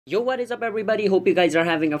Yo, what is up everybody? Hope you guys are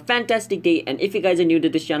having a fantastic day, and if you guys are new to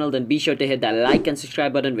this channel, then be sure to hit that like and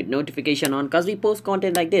subscribe button with notification on, cause we post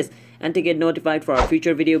content like this. And to get notified for our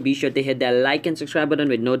future video, be sure to hit that like and subscribe button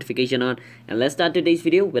with notification on. And let's start today's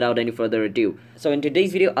video without any further ado. So in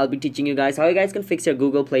today's video, I'll be teaching you guys how you guys can fix your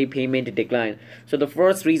Google Play payment decline. So the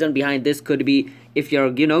first reason behind this could be if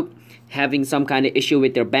you're having some kind of issue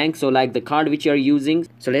with your bank. So like the card which you're using,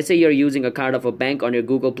 so let's say you're using a card of a bank on your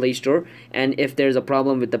Google Play Store, and if there's a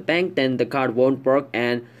problem with the bank, then the card won't work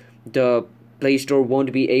and the Play Store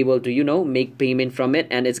won't be able to make payment from it,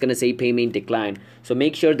 and it's gonna say payment decline. So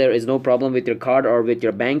make sure there is no problem with your card or with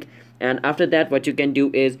your bank. And after that, what you can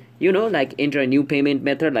do is like enter a new payment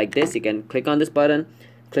method like this. You can click on this button,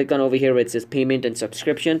 click on over here where it says payment and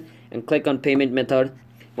subscription, and click on payment method.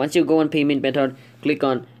 Once you go on payment method, click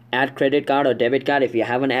on add credit card or debit card if you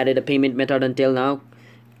haven't added a payment method until now.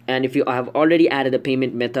 And if you have already added a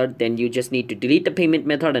payment method, then you just need to delete the payment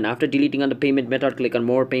method, and after deleting on the payment method, click on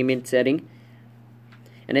more payment setting,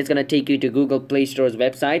 and it's gonna take you to Google Play Store's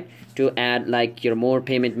website to add like your more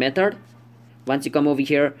payment method. Once you come over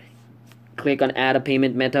here, click on add a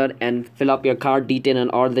payment method and fill up your card detail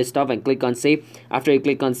and all this stuff, and click on save. After you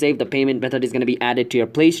click on save, the payment method is going to be added to your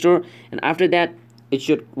Play Store, and after that it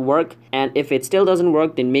should work. And if it still doesn't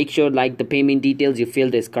work, then make sure like the payment details you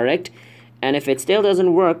filled is correct. And if it still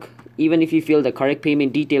doesn't work, even if you fill the correct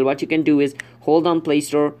payment detail, what you can do is hold on Play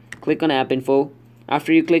Store, click on app info.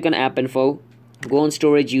 After you click on app info, go on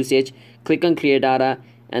storage usage, click on clear data,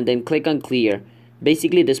 and then click on clear.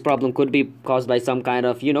 Basically this problem could be caused by some kind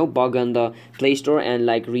of bug on the Play Store, and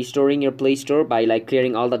like restoring your Play Store by like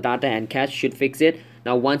clearing all the data and cache should fix it.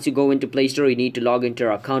 Now once you go into Play Store, you need to log into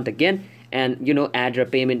your account again and add your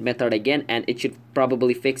payment method again, and it should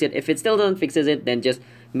probably fix it. If it still doesn't fixes it, then just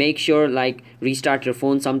make sure like restart your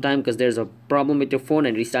phone sometime, because there's a problem with your phone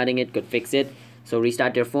and restarting it could fix it. So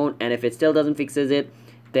restart your phone, and if it still doesn't fixes it,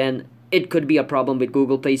 then it could be a problem with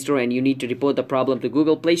Google Play Store, and you need to report the problem to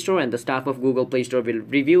Google Play Store, and the staff of Google Play Store will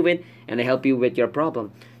review it and help you with your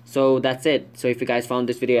problem. So that's it. So if you guys found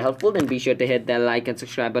this video helpful, then be sure to hit that like and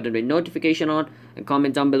subscribe button with notification on, and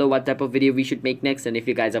comment down below what type of video we should make next. And if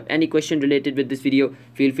you guys have any question related with this video,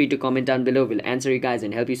 feel free to comment down below. We'll answer you guys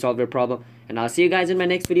and help you solve your problem, and I'll see you guys in my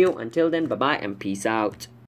next video. Until then, bye bye and peace out.